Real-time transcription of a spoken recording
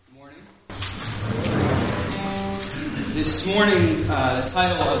This morning, the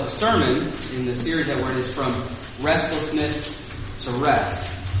title of the sermon in the series that we're in is From Restlessness to Rest.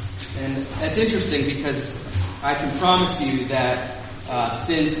 And that's interesting because I can promise you that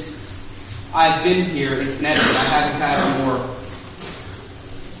since I've been here in Connecticut, I haven't had a more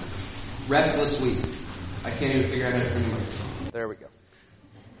restless week. I can't even figure out how to turn the microphone. There we go.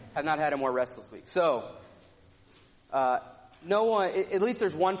 Have not had a more restless week. So, no one, at least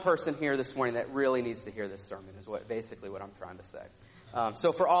there's one person here this morning that really needs to hear this sermon, is basically what I'm trying to say.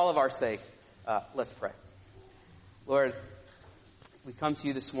 So for all of our sake, let's pray. Lord, we come to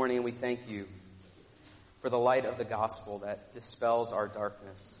you this morning and we thank you for the light of the gospel that dispels our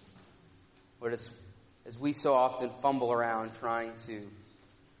darkness. Lord, as we so often fumble around trying to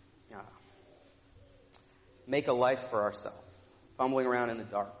make a life for ourselves, fumbling around in the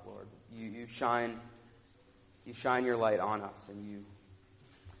dark, Lord, you shine your light on us, and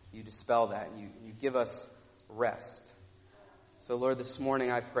you dispel that, and you give us rest. So, Lord, this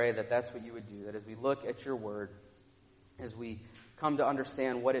morning I pray that that's what you would do, that as we look at your word, as we come to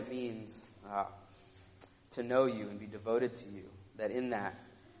understand what it means to know you and be devoted to you, that in that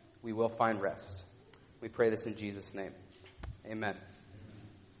we will find rest. We pray this in Jesus' name. Amen.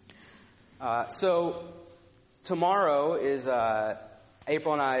 So, tomorrow is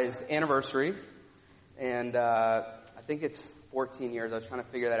April and I's anniversary. And I think it's 14 years. I was trying to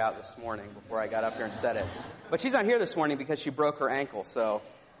figure that out this morning before I got up here and said it. But she's not here this morning because she broke her ankle, so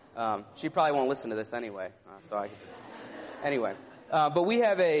she probably won't listen to this anyway. But we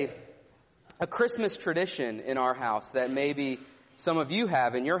have a Christmas tradition in our house that maybe some of you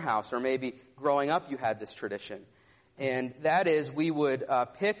have in your house, or maybe growing up you had this tradition. And that is we would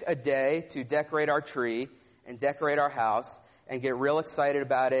pick a day to decorate our tree and decorate our house and get real excited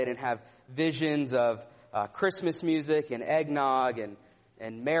about it and have visions of Christmas music and eggnog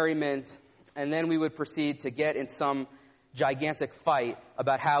and merriment. And then we would proceed to get in some gigantic fight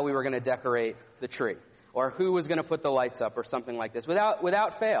about how we were going to decorate the tree, or who was going to put the lights up, or something like this,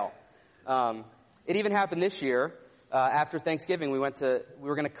 without fail. It even happened this year. After Thanksgiving, we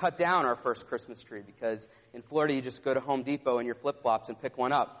were going to cut down our first Christmas tree, because in Florida you just go to Home Depot in your flip-flops and pick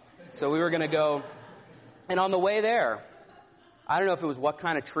one up. So we were going to go, and on the way there, I don't know if it was what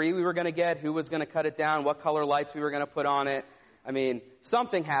kind of tree we were going to get, who was going to cut it down, what color lights we were going to put on it. I mean,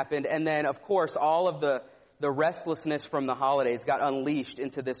 something happened. And then, of course, all of the restlessness from the holidays got unleashed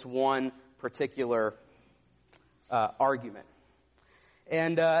into this one particular argument.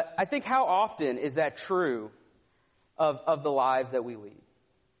 And I think, how often is that true of the lives that we lead?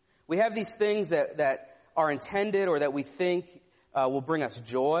 We have these things that are intended, or that we think will bring us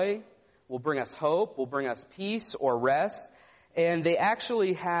joy, will bring us hope, will bring us peace or rest. And they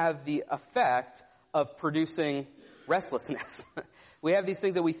actually have the effect of producing restlessness. We have these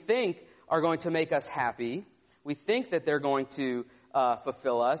things that we think are going to make us happy. We think that they're going to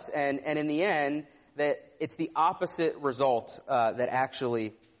fulfill us. And in the end, that it's the opposite result that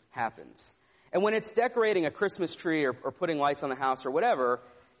actually happens. And when it's decorating a Christmas tree or putting lights on the house or whatever,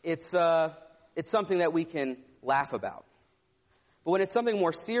 it's something that we can laugh about. But when it's something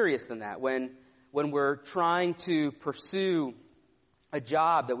more serious than that, when we're trying to pursue a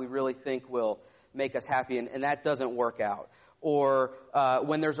job that we really think will make us happy, and that doesn't work out, or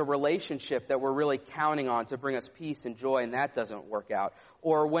when there's a relationship that we're really counting on to bring us peace and joy, and that doesn't work out,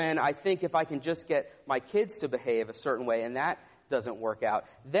 or when I think if I can just get my kids to behave a certain way and that doesn't work out,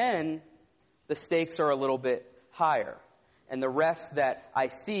 then the stakes are a little bit higher. And the rest that I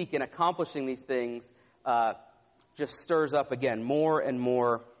seek in accomplishing these things just stirs up again more and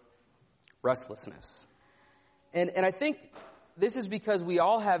more restlessness. And I think this is because we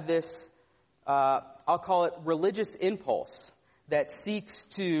all have this, I'll call it religious impulse, that seeks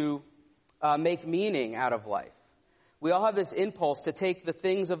to make meaning out of life. We all have this impulse to take the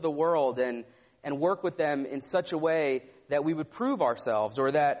things of the world and work with them in such a way that we would prove ourselves,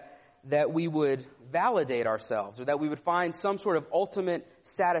 or that we would validate ourselves, or that we would find some sort of ultimate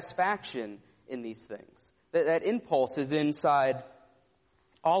satisfaction in these things. That impulse is inside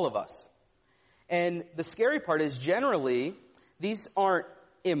all of us. And the scary part is, generally, these aren't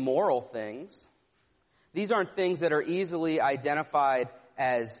immoral things. These aren't things that are easily identified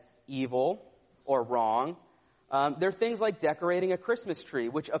as evil or wrong. They're things like decorating a Christmas tree,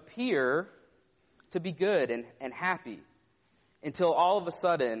 which appear to be good and happy, until all of a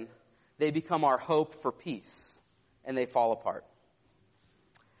sudden they become our hope for peace, and they fall apart.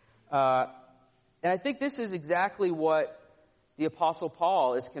 And I think this is exactly what the Apostle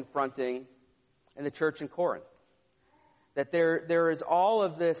Paul is confronting in the church in Corinth. That there is all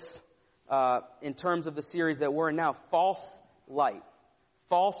of this, in terms of the series that we're in now, false light,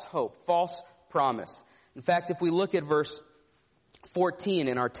 false hope, false promise. In fact, if we look at verse 14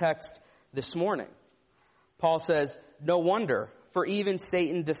 in our text this morning, Paul says, "No wonder, for even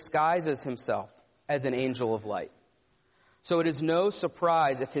Satan disguises himself as an angel of light. So it is no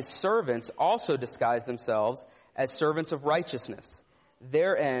surprise if his servants also disguise themselves as servants of righteousness.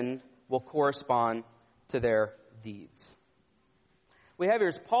 Their end will correspond to their deeds." We have here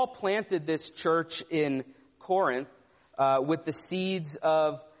is Paul planted this church in Corinth with the seeds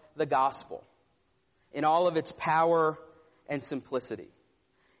of the gospel in all of its power and simplicity.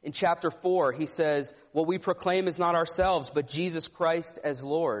 In chapter 4, he says, "What we proclaim is not ourselves, but Jesus Christ as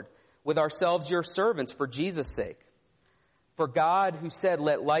Lord, with ourselves your servants for Jesus' sake. For God, who said,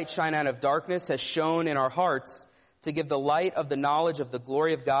 'Let light shine out of darkness,' has shone in our hearts to give the light of the knowledge of the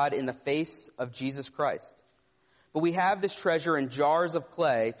glory of God in the face of Jesus Christ. But we have this treasure in jars of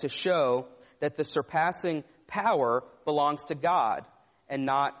clay to show that the surpassing power belongs to God and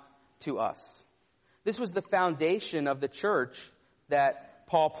not to us." This was the foundation of the church that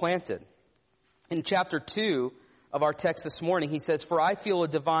Paul planted. In chapter 2 of our text this morning, he says, "For I feel a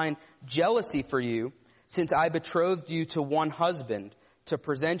divine jealousy for you, since I betrothed you to one husband, to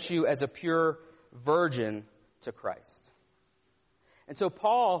present you as a pure virgin to Christ." And so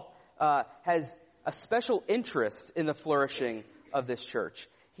Paul has a special interest in the flourishing of this church.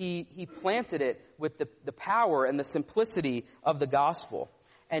 He planted it with the power and the simplicity of the gospel.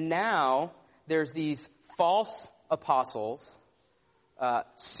 And now there's these false apostles,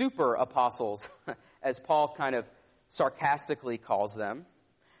 super apostles, as Paul kind of sarcastically calls them,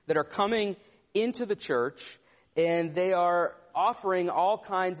 that are coming into the church, and they are offering all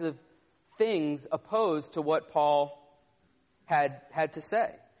kinds of things opposed to what Paul had to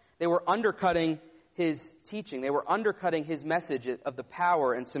say. They were undercutting his teaching. They were undercutting his message of the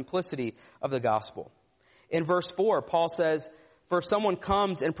power and simplicity of the gospel. In verse 4, Paul says, "For if someone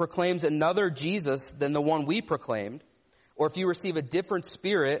comes and proclaims another Jesus than the one we proclaimed, or if you receive a different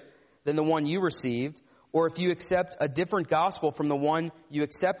spirit than the one you received, or if you accept a different gospel from the one you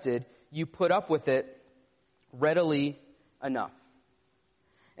accepted, you put up with it readily enough."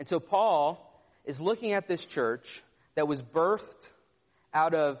 And so Paul is looking at this church that was birthed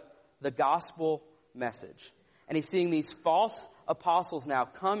out of the gospel message. And he's seeing these false apostles now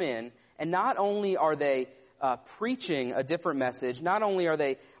come in, and not only are they preaching a different message, not only are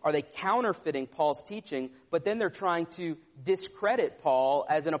they counterfeiting Paul's teaching, but then they're trying to discredit Paul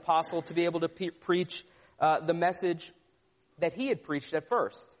as an apostle to be able to preach the message that he had preached at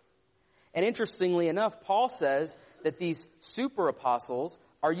first. And interestingly enough, Paul says that these super apostles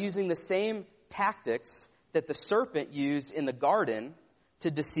are using the same tactics that the serpent used in the garden to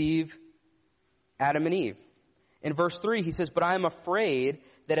deceive Adam and Eve. In verse 3, he says, "But I am afraid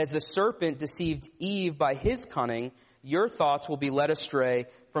that as the serpent deceived Eve by his cunning, your thoughts will be led astray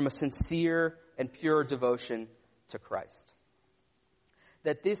from a sincere and pure devotion to Christ."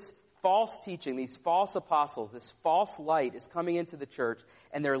 That this false teaching, these false apostles, this false light is coming into the church,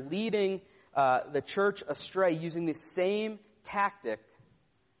 and they're leading the church astray using the same tactic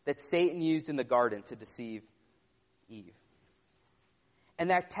that Satan used in the garden to deceive Eve. And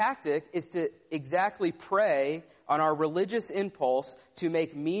that tactic is to exactly prey on our religious impulse to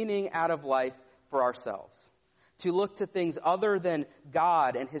make meaning out of life for ourselves, to look to things other than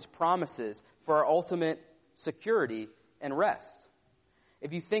God and his promises for our ultimate security and rest.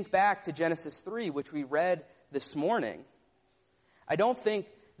 If you think back to Genesis 3, which we read this morning, I don't think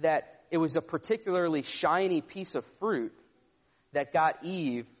that it was a particularly shiny piece of fruit that got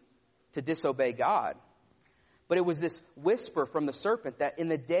Eve to disobey God. But it was this whisper from the serpent that in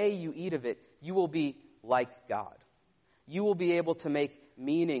the day you eat of it, you will be like God. You will be able to make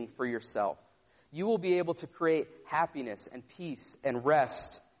meaning for yourself. You will be able to create happiness and peace and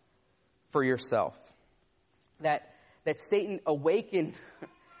rest for yourself. That Satan awakened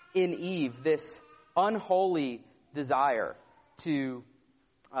in Eve this unholy desire to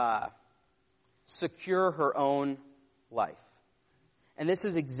secure her own life. And this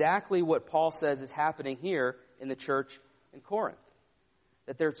is exactly what Paul says is happening here in the church in Corinth.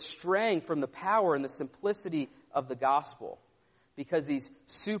 That they're straying from the power and the simplicity of the gospel because these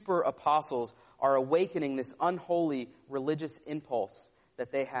super apostles are awakening this unholy religious impulse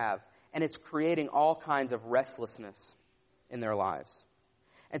that they have. And it's creating all kinds of restlessness in their lives.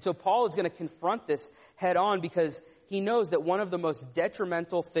 And so Paul is going to confront this head on because he knows that one of the most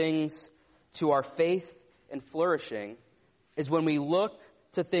detrimental things to our faith and flourishing is when we look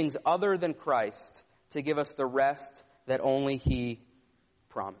to things other than Christ to give us the rest that only he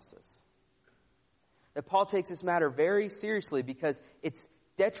promises. That Paul takes this matter very seriously because it's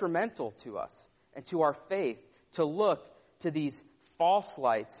detrimental to us and to our faith to look to these false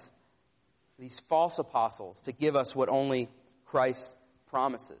lights these false apostles, to give us what only Christ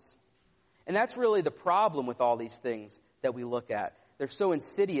promises. And that's really the problem with all these things that we look at. They're so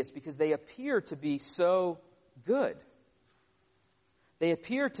insidious because they appear to be so good. They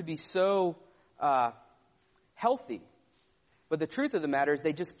appear to be so healthy. But the truth of the matter is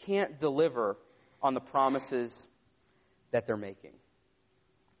they just can't deliver on the promises that they're making.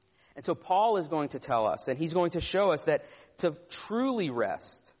 And so Paul is going to tell us, and he's going to show us that to truly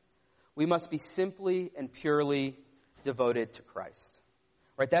rest, we must be simply and purely devoted to Christ.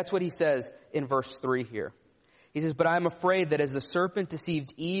 Right? That's what he says in verse 3 here. He says, "But I am afraid that as the serpent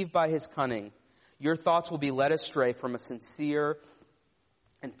deceived Eve by his cunning, your thoughts will be led astray from a sincere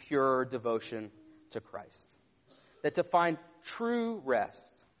and pure devotion to Christ." That to find true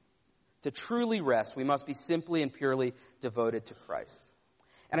rest, to truly rest, we must be simply and purely devoted to Christ.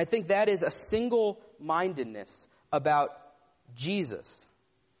 And I think that is a single-mindedness about Jesus.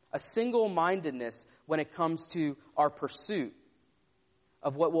 A single-mindedness when it comes to our pursuit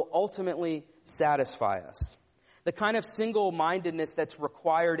of what will ultimately satisfy us. The kind of single-mindedness that's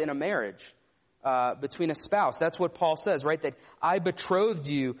required in a marriage between a spouse. That's what Paul says, right? That I betrothed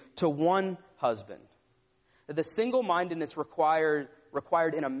you to one husband. That the single-mindedness required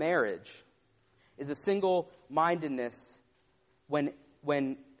in a marriage is a single-mindedness when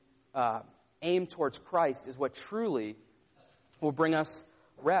aimed towards Christ is what truly will bring us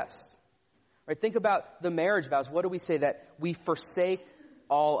rest. Right? Think about the marriage vows. What do we say? That we forsake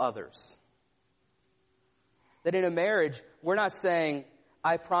all others. That in a marriage, we're not saying,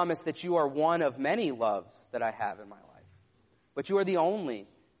 I promise that you are one of many loves that I have in my life. But you are the only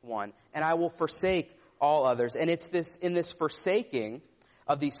one, and I will forsake all others. And it's in this forsaking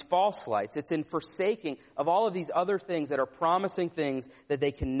of these false lights, it's in forsaking of all of these other things that are promising things that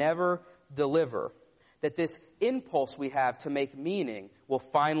they can never deliver, that this impulse we have to make meaning will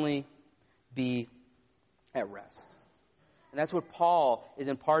finally be at rest. And that's what Paul is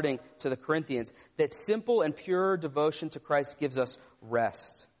imparting to the Corinthians, that simple and pure devotion to Christ gives us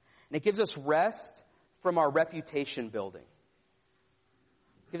rest. And it gives us rest from our reputation building.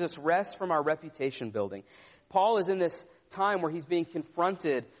 It gives us rest from our reputation building. Paul is in this time where he's being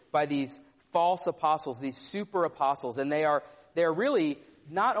confronted by these false apostles, these super apostles, and they're really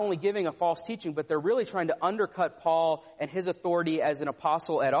not only giving a false teaching, but they're really trying to undercut Paul and his authority as an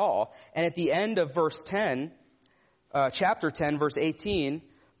apostle at all. And at the end of chapter 10, verse 18,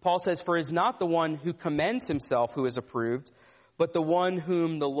 Paul says, "For it is not the one who commends himself who is approved, but the one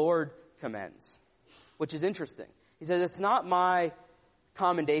whom the Lord commends." Which is interesting. He says, it's not my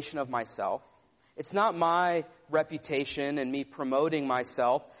commendation of myself. It's not my reputation and me promoting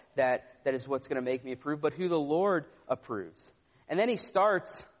myself that is what's going to make me approved, but who the Lord approves. And then he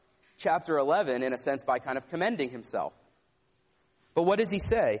starts chapter 11, in a sense, by kind of commending himself. But what does he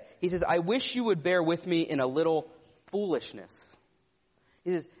say? He says, "I wish you would bear with me in a little foolishness."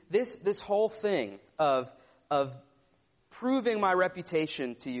 He says, this whole thing of proving my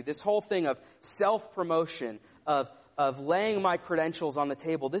reputation to you, this whole thing of self-promotion, of laying my credentials on the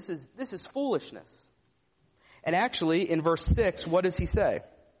table, this is foolishness. And actually, in verse 6, what does he say?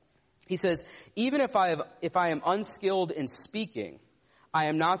 He says, "Even if I am unskilled in speaking, I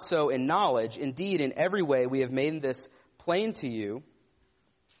am not so in knowledge. Indeed, in every way we have made this plain to you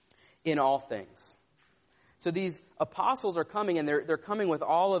in all things." So these apostles are coming, and they're coming with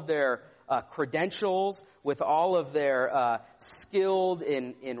all of their credentials, with all of their skilled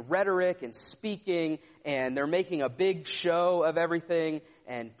in rhetoric and speaking, and they're making a big show of everything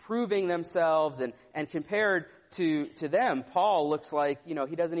and proving themselves. And compared to them, Paul looks like,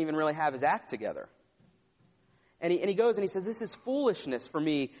 he doesn't even really have his act together. And he goes and he says, "This is foolishness for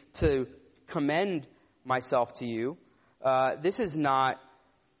me to commend myself to you. This is not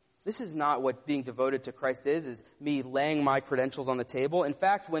what being devoted to Christ is me laying my credentials on the table." In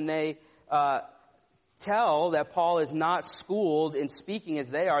fact, when they tell that Paul is not schooled in speaking as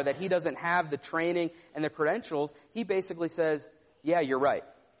they are, that he doesn't have the training and the credentials, he basically says, "Yeah, you're right."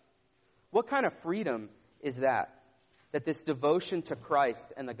 What kind of freedom is that? That this devotion to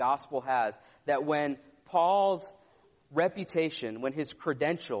Christ and the gospel has, that when Paul's reputation, when his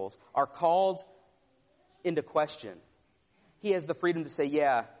credentials are called into question, he has the freedom to say,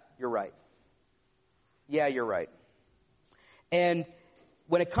 "Yeah, you're right. Yeah, you're right." And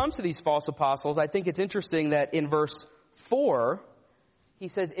when it comes to these false apostles, I think it's interesting that in verse 4, he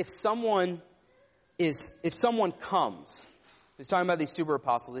says, if someone comes, he's talking about these super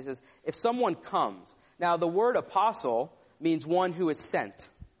apostles, he says, if someone comes. Now, the word apostle means one who is sent.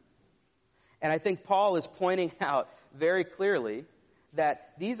 And I think Paul is pointing out very clearly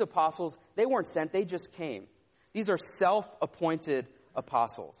that these apostles, they weren't sent, they just came. These are self-appointed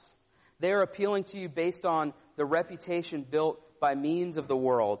apostles. They are appealing to you based on the reputation built by means of the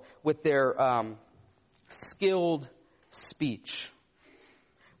world, with their skilled speech,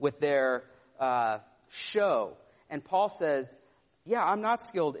 with their show. And Paul says, yeah, I'm not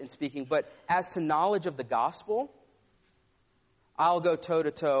skilled in speaking, but as to knowledge of the gospel, I'll go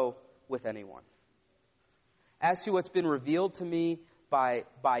toe-to-toe with anyone. As to what's been revealed to me by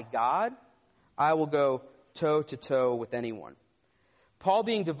God, I will go toe-to-toe with anyone. Paul,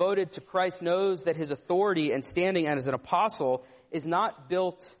 being devoted to Christ, knows that his authority and standing as an apostle is not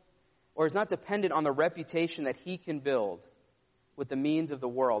built or is not dependent on the reputation that he can build with the means of the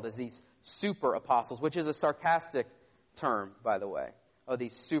world as these super apostles, which is a sarcastic term, by the way, of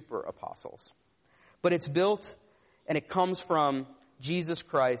these super apostles. But it's built and it comes from Jesus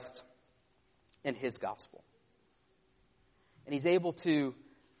Christ and his gospel. And he's able to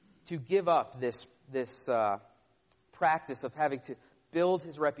give up this practice of having to build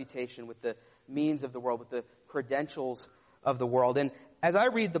his reputation with the means of the world, with the credentials of the world. And as I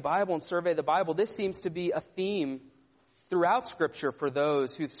read the Bible and survey the Bible, this seems to be a theme throughout Scripture for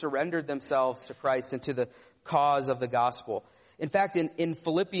those who've surrendered themselves to Christ and to the cause of the gospel. In fact, in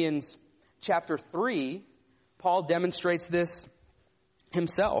Philippians chapter 3, Paul demonstrates this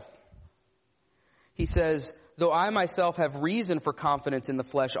himself. He says, though I myself have reason for confidence in the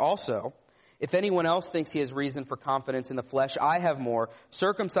flesh also, if anyone else thinks he has reason for confidence in the flesh, I have more.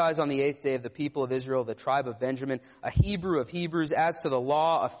 Circumcised on the 8th day of the people of Israel, the tribe of Benjamin, a Hebrew of Hebrews, as to the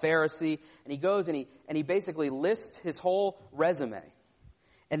law, a Pharisee. And he goes and he basically lists his whole resume.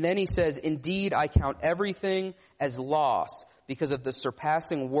 And then he says, indeed, I count everything as loss because of the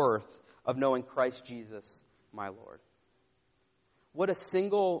surpassing worth of knowing Christ Jesus, my Lord. What a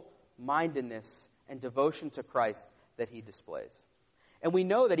single-mindedness and devotion to Christ that he displays. And we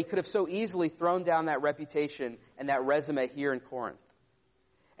know that he could have so easily thrown down that reputation and that resume here in Corinth.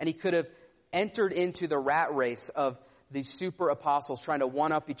 And he could have entered into the rat race of these super apostles trying to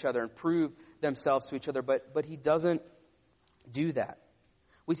one-up each other and prove themselves to each other. But he doesn't do that.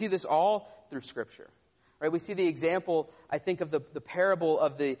 We see this all through Scripture. Right? We see the example, I think, of the parable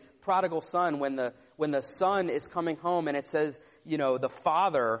of the prodigal son when the son is coming home and it says, the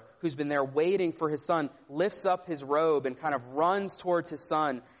father who's been there waiting for his son lifts up his robe and kind of runs towards his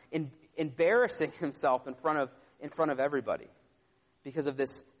son, embarrassing himself in front of everybody because of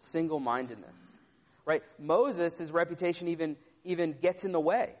this single-mindedness. Right? Moses, his reputation even gets in the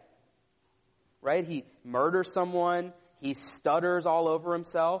way. Right? He murders someone, he stutters all over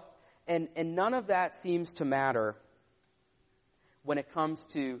himself, and none of that seems to matter when it comes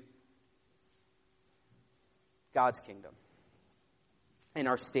to God's kingdom and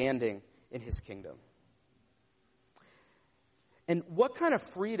our standing in his kingdom. And what kind of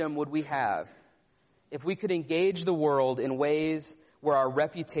freedom would we have if we could engage the world in ways where our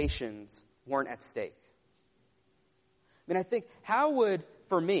reputations weren't at stake? I mean, I think, how would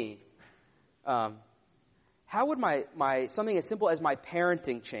my something as simple as my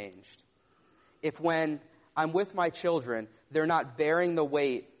parenting changed if when I'm with my children, they're not bearing the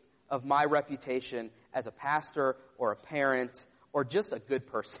weight of my reputation as a pastor or a parent or just a good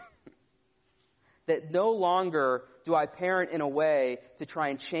person? That no longer do I parent in a way to try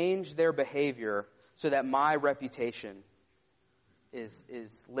and change their behavior so that my reputation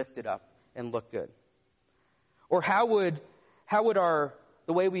is lifted up and look good. Or how would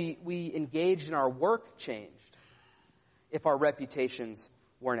the way we engaged in our work changed if our reputations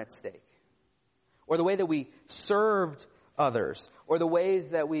weren't at stake? Or the way that we served others, or the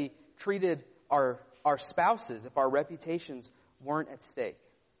ways that we treated our spouses if our reputations weren't at stake.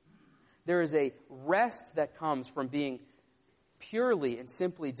 There is a rest that comes from being purely and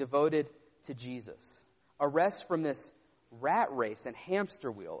simply devoted to Jesus. A rest from this rat race and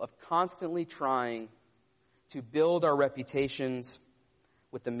hamster wheel of constantly trying to build our reputations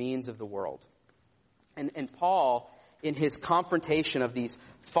with the means of the world. And Paul, in his confrontation of these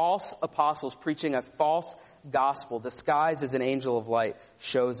false apostles preaching a false gospel disguised as an angel of light,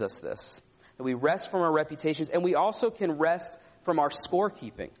 shows us this. That we rest from our reputations, and we also can rest from our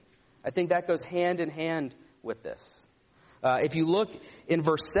scorekeeping. I think that goes hand in hand with this. If you look in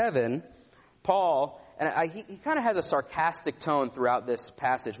verse 7, Paul, and he kind of has a sarcastic tone throughout this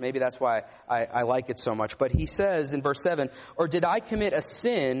passage. Maybe that's why I like it so much. But he says in verse 7, or did I commit a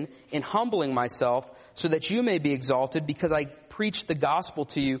sin in humbling myself so that you may be exalted because I preached the gospel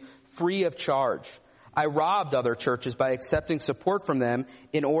to you free of charge? I robbed other churches by accepting support from them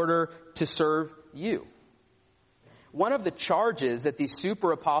in order to serve you. One of the charges that these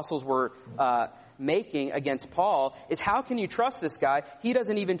super apostles were making against Paul is, how can you trust this guy? He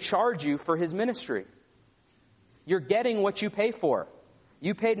doesn't even charge you for his ministry. You're getting what you pay for.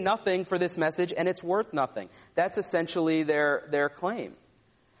 You paid nothing for this message, and it's worth nothing. That's essentially their claim.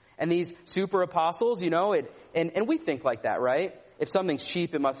 And these super apostles, and we think like that, right? If something's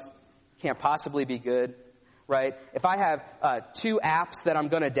cheap, it can't possibly be good, right? If I have 2 apps that I'm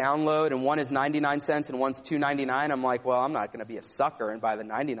going to download, and one is 99 cents and one's $2.99, I'm like, well, I'm not going to be a sucker and buy the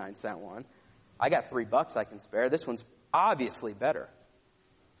 99-cent one. I got $3 I can spare. This one's obviously better.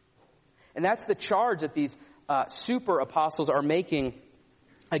 And that's the charge that these super apostles are making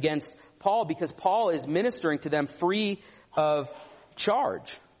against Paul, because Paul is ministering to them free of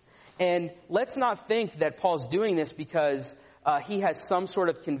charge. And let's not think that Paul's doing this because he has some sort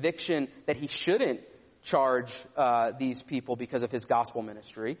of conviction that he shouldn't charge these people because of his gospel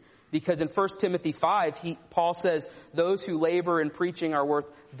ministry. Because in 1 Timothy 5, Paul says, those who labor in preaching are worth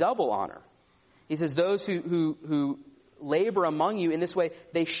double honor. He says, those who labor among you in this way,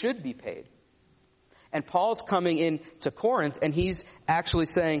 they should be paid. And Paul's coming into Corinth, and he's actually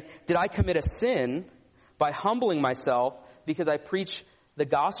saying, did I commit a sin by humbling myself because I preach the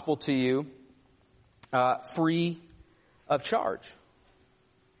gospel to you free of charge?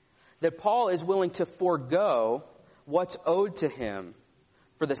 That Paul is willing to forego what's owed to him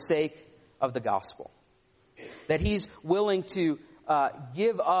for the sake of the gospel. That he's willing to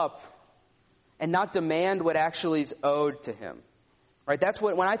give up and not demand what actually is owed to him. Right? That's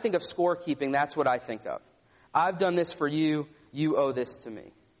when I think of scorekeeping, that's what I think of. I've done this for you, you owe this to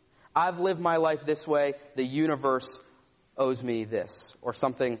me. I've lived my life this way, the universe owes me this, or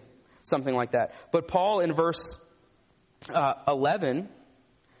something like that. But Paul in verse 11,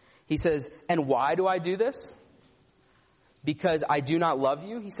 he says, and why do I do this? Because I do not love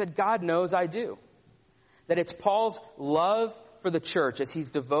you? He said, God knows I do. That it's Paul's love for the church as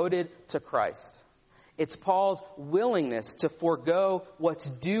he's devoted to Christ. It's Paul's willingness to forego what's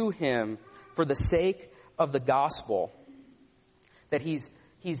due him for the sake of the gospel. That he's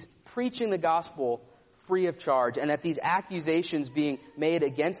preaching the gospel free of charge, and that these accusations being made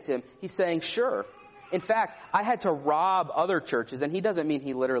against him, he's saying, sure. In fact, I had to rob other churches, and he doesn't mean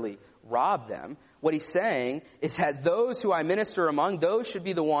he literally robbed them. What he's saying is that those who I minister among, those should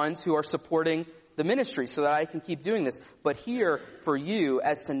be the ones who are supporting the ministry so that I can keep doing this. But here, for you,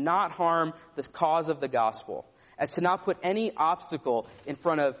 as to not harm the cause of the gospel, as to not put any obstacle in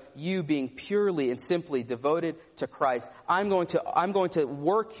front of you being purely and simply devoted to Christ, I'm going to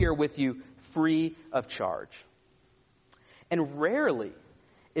work here with you free of charge. And rarely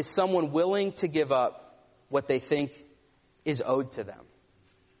is someone willing to give up what they think is owed to them.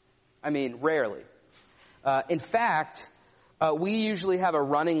 I mean, rarely. In fact, we usually have a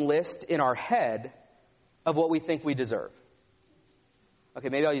running list in our head of what we think we deserve. Okay,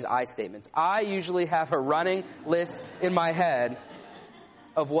 maybe I'll use I statements. I usually have a running list in my head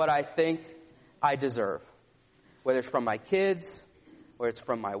of what I think I deserve. Whether it's from my kids, whether it's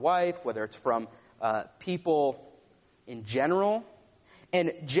from my wife, whether it's from people in general.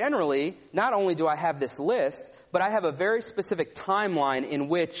 And generally, not only do I have this list, but I have a very specific timeline in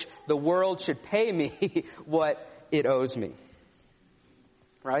which the world should pay me what it owes me.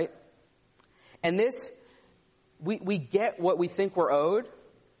 Right? And this, we get what we think we're owed,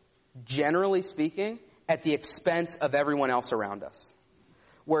 generally speaking, at the expense of everyone else around us.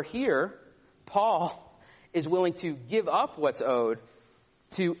 Where here, Paul is willing to give up what's owed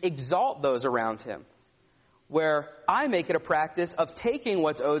to exalt those around him. Where I make it a practice of taking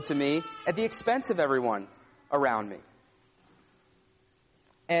what's owed to me at the expense of everyone around me.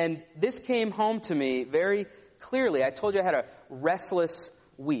 And this came home to me very clearly. I told you I had a restless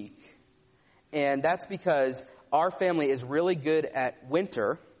week. And that's because our family is really good at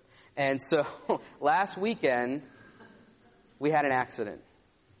winter. And so last weekend, we had an accident.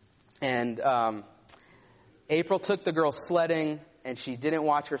 And April took the girls sledding, and she didn't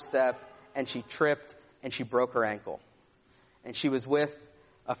watch her step, and she tripped, and she broke her ankle. And she was with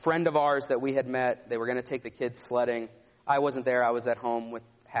a friend of ours that we had met. They were going to take the kids sledding. I wasn't there. I was at home with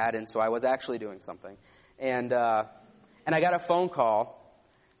Haddon, so I was actually doing something. And I got a phone call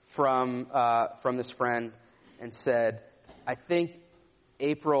from this friend and said, I think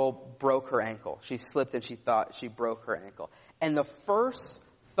April broke her ankle. She slipped and she thought she broke her ankle. And the first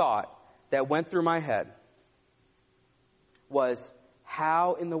thought that went through my head was,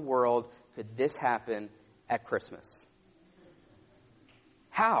 how in the world could this happen at Christmas?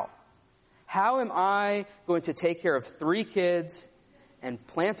 How? How am I going to take care of 3 kids and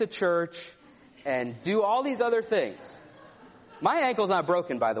plant a church and do all these other things? My ankle's not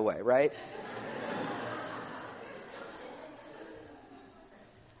broken, by the way, right?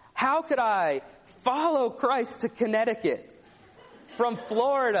 How could I follow Christ to Connecticut from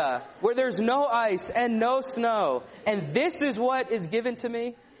Florida, where there's no ice and no snow, and this is what is given to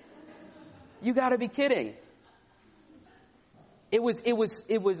me? You got to be kidding. It was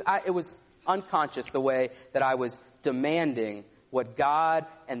unconscious the way that I was demanding what God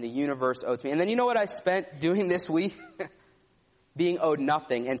and the universe owed to me. And then you know what I spent doing this week? Being owed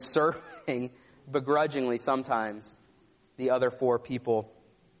nothing and serving begrudgingly sometimes the other 4 people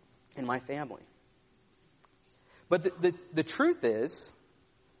in my family. But the truth is,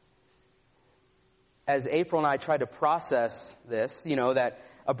 as April and I tried to process this, that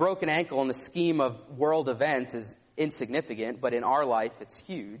a broken ankle in the scheme of world events is insignificant, but in our life it's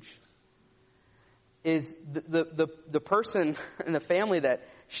huge, is the person in the family that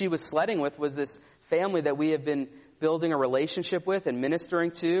she was sledding with was this family that we have been building a relationship with and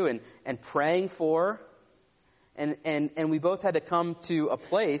ministering to and praying for. And we both had to come to a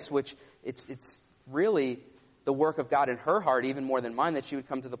place which it's really the work of God in her heart, even more than mine, that she would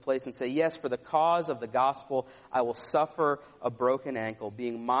come to the place and say, yes, for the cause of the gospel, I will suffer a broken ankle,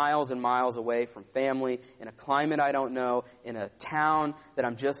 being miles and miles away from family, in a climate I don't know, in a town that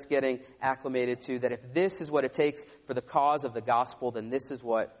I'm just getting acclimated to, that if this is what it takes for the cause of the gospel, then this is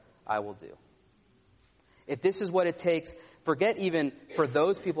what I will do. If this is what it takes, forget even for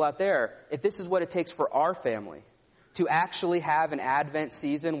those people out there, if this is what it takes for our family to actually have an Advent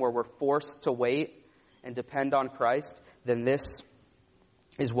season where we're forced to wait and depend on Christ, then this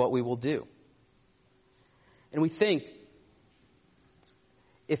is what we will do. And we think,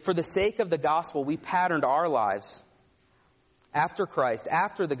 if for the sake of the gospel we patterned our lives after Christ,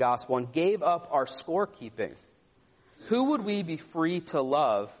 after the gospel, and gave up our scorekeeping, who would we be free to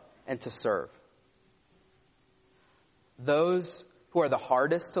love and to serve? Those who are the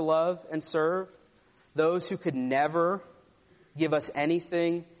hardest to love and serve? Those who could never give us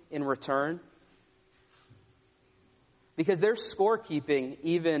anything in return? Because there's scorekeeping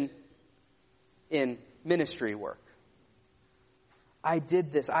even in ministry work. I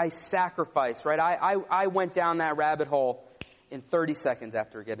did this. I sacrificed, right? I went down that rabbit hole in 30 seconds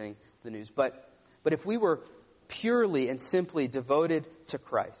after getting the news. But if we were purely and simply devoted to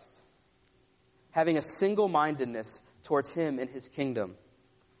Christ, having a single-mindedness towards Him and His kingdom,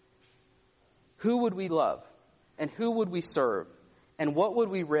 who would we love? And who would we serve? And what would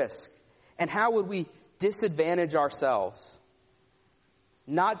we risk? And how would we disadvantage ourselves,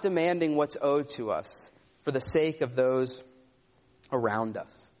 not demanding what's owed to us for the sake of those around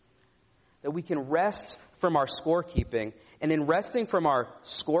us? That we can rest from our scorekeeping, and in resting from our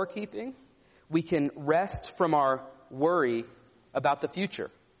scorekeeping, we can rest from our worry about the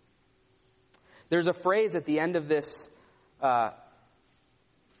future. There's a phrase at the end of this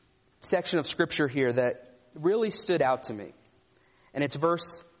section of Scripture here that really stood out to me, and it's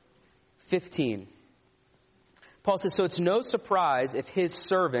verse 15. Paul says, so it's no surprise if his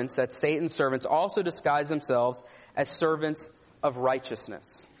servants, that's Satan's servants, also disguise themselves as servants of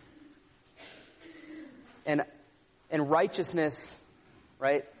righteousness. And righteousness,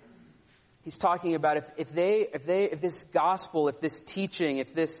 right? He's talking about if this gospel, if this teaching,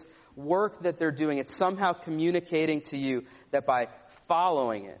 if this work that they're doing, it's somehow communicating to you that by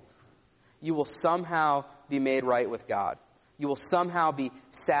following it, you will somehow be made right with God. You will somehow be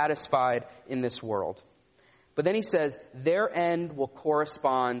satisfied in this world. But then he says, their end will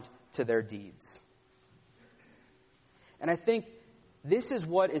correspond to their deeds. And I think this is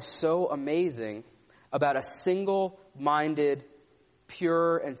what is so amazing about a single-minded,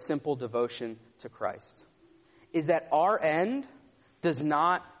 pure and simple devotion to Christ, is that our end does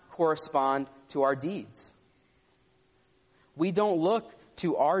not correspond to our deeds. We don't look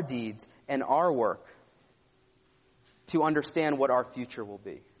to our deeds and our work to understand what our future will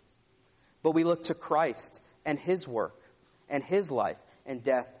be. But we look to Christ and His work and His life and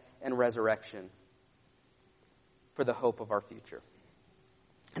death and resurrection for the hope of our future.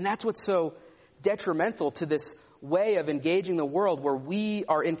 And that's what's so detrimental to this way of engaging the world where we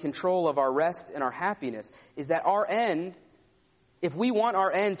are in control of our rest and our happiness, is that our end, if we want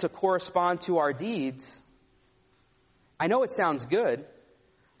our end to correspond to our deeds, I know it sounds good.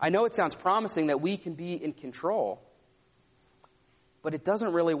 I know it sounds promising that we can be in control, but it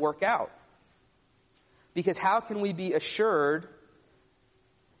doesn't really work out. Because how can we be assured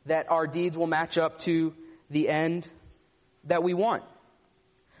that our deeds will match up to the end that we want?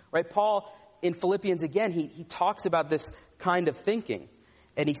 Right? Paul, in Philippians again, he talks about this kind of thinking.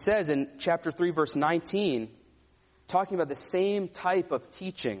 And he says in chapter 3, verse 19, talking about the same type of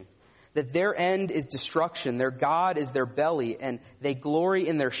teaching, that their end is destruction, their God is their belly, and they glory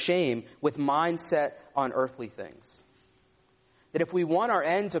in their shame with mind set on earthly things. That if we want our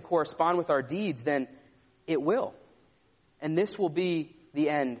end to correspond with our deeds, then it will. And this will be the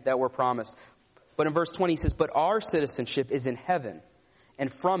end that we're promised. But in verse 20 he says, but our citizenship is in heaven,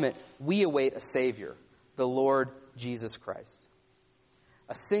 and from it we await a Savior, the Lord Jesus Christ.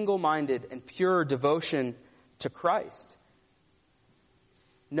 A single-minded and pure devotion to Christ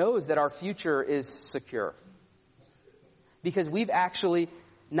knows that our future is secure. Because we've actually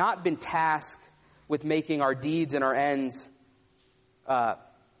not been tasked with making our deeds and our ends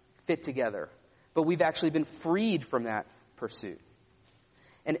fit together. But we've actually been freed from that pursuit.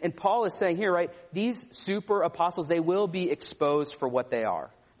 And Paul is saying here, right, these super apostles, they will be exposed for what they are.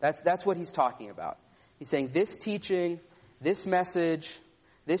 That's what he's talking about. He's saying this teaching, this message,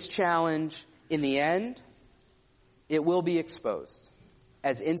 this challenge, in the end, it will be exposed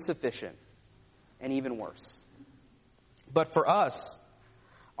as insufficient and even worse. But for us,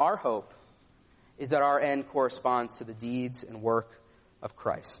 our hope is that our end corresponds to the deeds and work of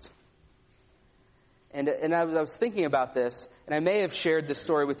Christ. And I was thinking about this, and I may have shared this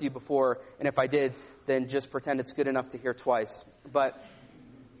story with you before, and if I did, then just pretend it's good enough to hear twice. But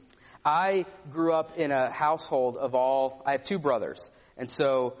I grew up in a household I have two brothers. And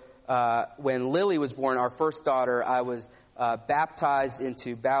so when Lily was born, our first daughter, I was baptized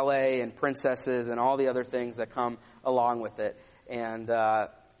into ballet and princesses and all the other things that come along with it. And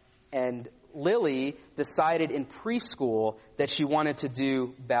Lily decided in preschool that she wanted to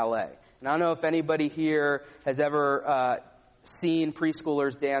do ballet. And I don't know if anybody here has ever seen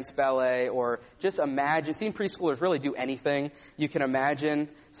preschoolers dance ballet, or just seen preschoolers really do anything. You can imagine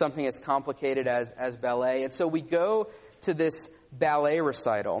something as complicated as ballet. And so we go to this ballet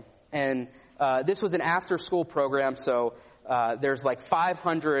recital. And this was an after-school program, so there's like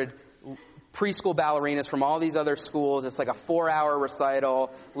 500 preschool ballerinas from all these other schools. It's like a 4-hour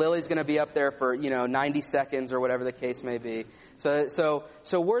recital. Lily's going to be up there for, 90 seconds or whatever the case may be. So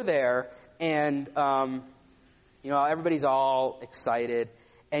we're there, and, everybody's all excited.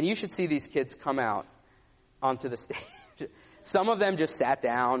 And you should see these kids come out onto the stage. Some of them just sat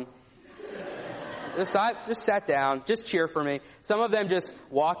down. Just sat down. Just cheer for me. Some of them just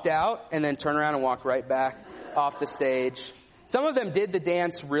walked out and then turned around and walked right back off the stage. Some of them did the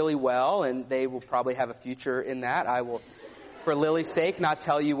dance really well, and they will probably have a future in that. I will, for Lily's sake, not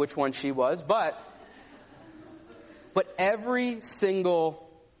tell you which one she was. But every single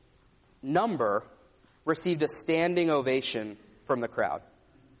number received a standing ovation from the crowd.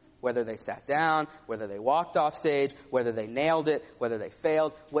 Whether they sat down, whether they walked off stage, whether they nailed it, whether they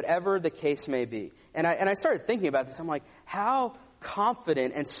failed, whatever the case may be. And I started thinking about this. I'm like, how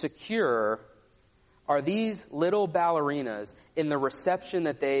confident and secure are these little ballerinas in the reception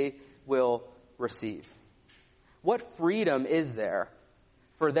that they will receive? What freedom is there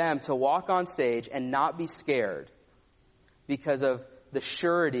for them to walk on stage and not be scared because of the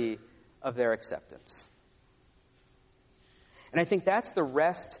surety of their acceptance? And I think that's the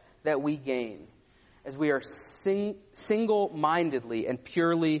rest that we gain as we are single-mindedly and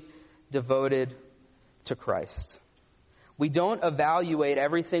purely devoted to Christ. We don't evaluate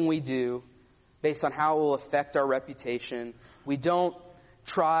everything we do based on how it will affect our reputation. We don't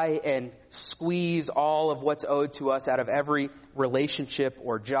try and squeeze all of what's owed to us out of every relationship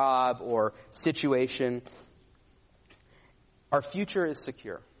or job or situation. Our future is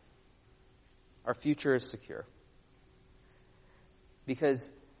secure. Our future is secure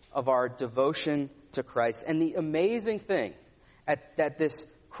because of our devotion to Christ. And the amazing thing that this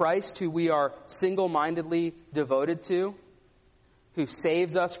Christ who we are single-mindedly devoted to, who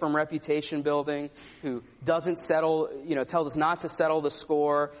saves us from reputation building, who doesn't settle, tells us not to settle the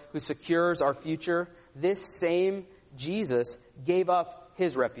score, who secures our future, this same Jesus gave up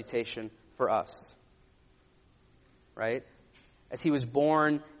his reputation for us. Right? As he was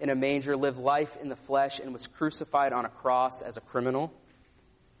born in a manger, lived life in the flesh, and was crucified on a cross as a criminal.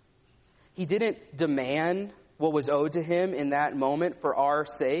 He didn't demand what was owed to him in that moment for our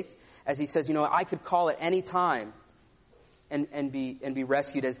sake. As he says, I could call at any time and be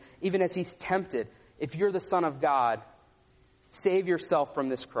rescued. Even as he's tempted, if you're the Son of God, save yourself from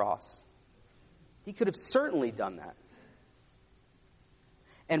this cross. He could have certainly done that.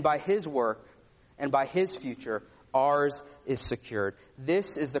 And by his work and by his future, ours is secured.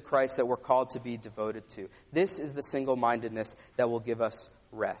 This is the Christ that we're called to be devoted to. This is the single-mindedness that will give us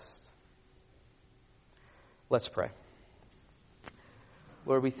rest. Let's pray.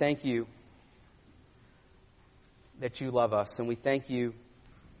 Lord, we thank you that you love us, and we thank you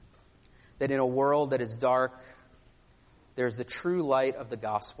that in a world that is dark, there's the true light of the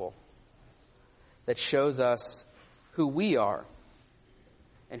gospel that shows us who we are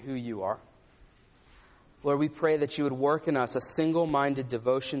and who you are. Lord, we pray that you would work in us a single-minded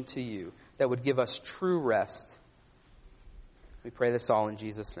devotion to you that would give us true rest We pray this all in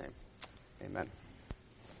Jesus' name. Amen.